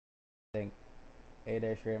think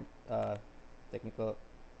a shrimp technical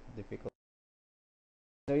difficult.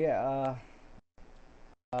 So yeah,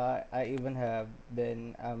 I even have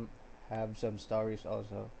some stories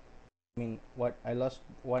also. I mean, what I lost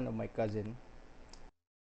one of my cousin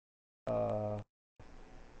uh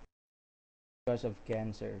because of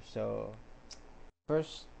cancer. So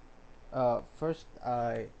first first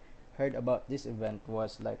I heard about this event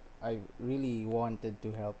was like I really wanted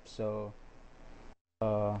to help. So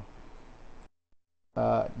uh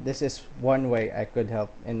this is one way I could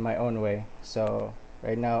help in my own way. So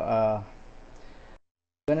right now I'm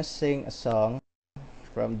gonna sing a song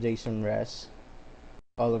from Jason Mraz.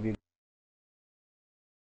 All of you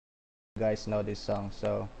guys know this song.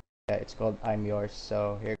 So yeah, it's called I'm Yours.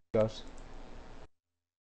 So here it goes.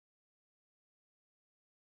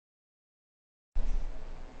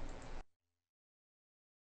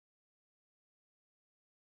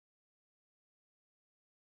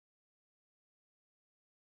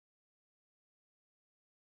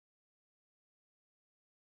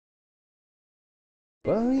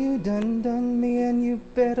 Well, you done me and you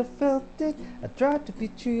better felt it. I tried to be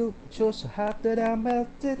chill, but you're so hot that I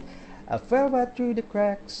melted. I fell right through the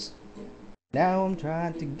cracks. Now I'm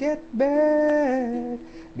trying to get back.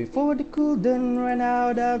 Before the cool done ran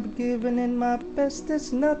out, I've given in my best.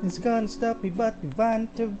 There's nothing's gonna stop me but divine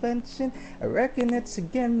intervention. I reckon it's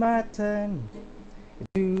again my turn.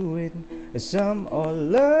 Do it some or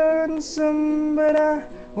learn some, but I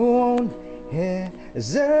won't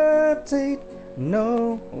hesitate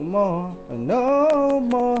no more, no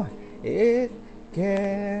more. It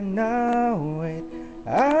cannot wait.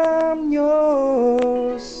 I'm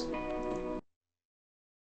yours.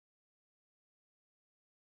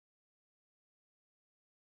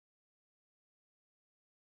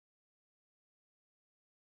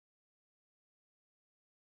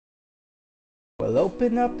 Well,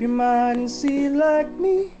 open up your mind and see like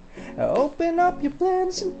me. Open up your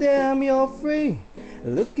plans and damn, you're free.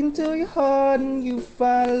 Look into your heart and you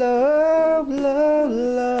find love, love,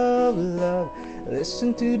 love, love.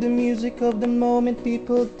 Listen to the music of the moment,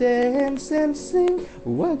 people dance and sing.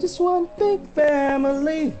 We're just one big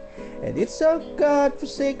family. And it's our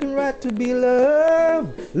God-forsaken right to be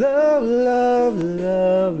loved, love, love,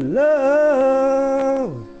 love,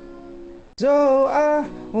 love. So I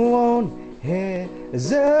won't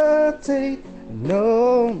hesitate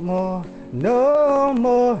no more, no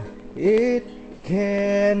more. It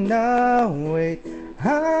cannot wait.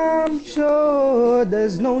 I'm sure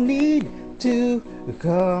there's no need to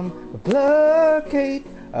complicate.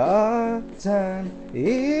 Our time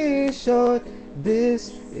is short. This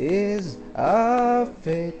is our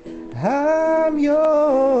fate. I'm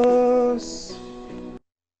yours.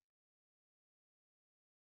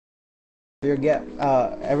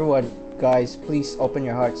 Everyone, guys, please open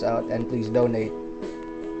your hearts out and please donate.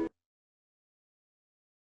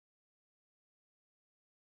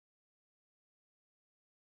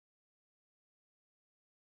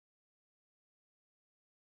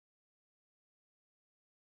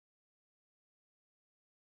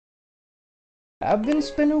 I've been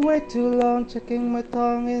spending way too long checking my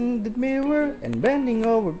tongue in the mirror and bending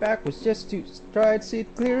over backwards just to try to see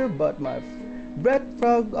it clearer, but my breath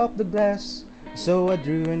fogged up the glass. So I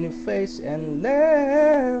drew in your face and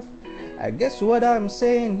laughed. I guess what I'm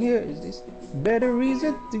saying here is this better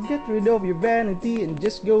reason to get rid of your vanity and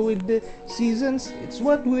just go with the seasons. It's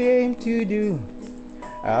what we aim to do.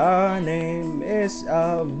 Our name is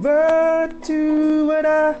a virtue, but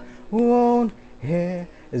I won't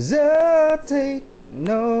hesitate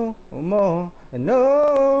no more,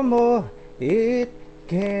 no more. It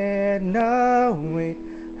cannot wait.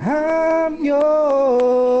 I'm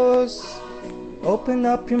yours. Open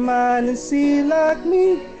up your mind and see like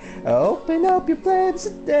me. Open up your plans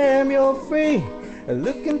and damn, you're free.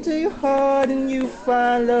 Look into your heart and you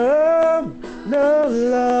find love, love,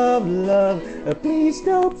 love, love. Please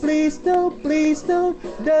don't, please don't, please don't.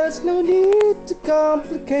 There's no need to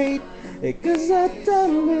complicate. Cause our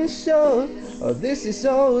time is short. This is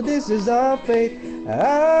our fate.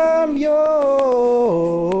 I'm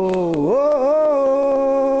yours.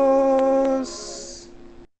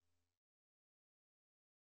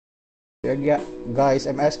 Yeah, guys,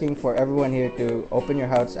 I'm asking for everyone here to open your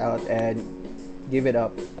hearts out and give it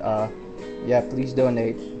up. Yeah, please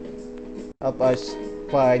donate. Help us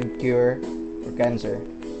find cure for cancer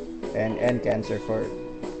and end cancer for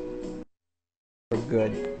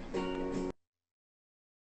good.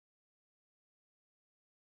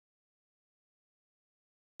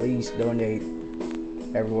 Please donate,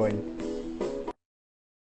 everyone.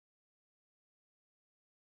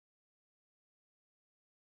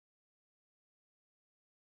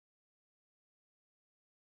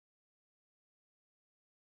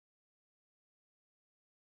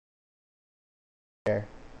 there.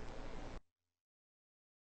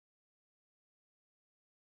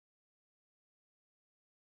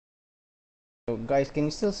 So guys, can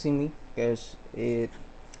you still see me? Because it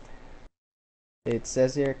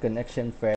says here connection failed.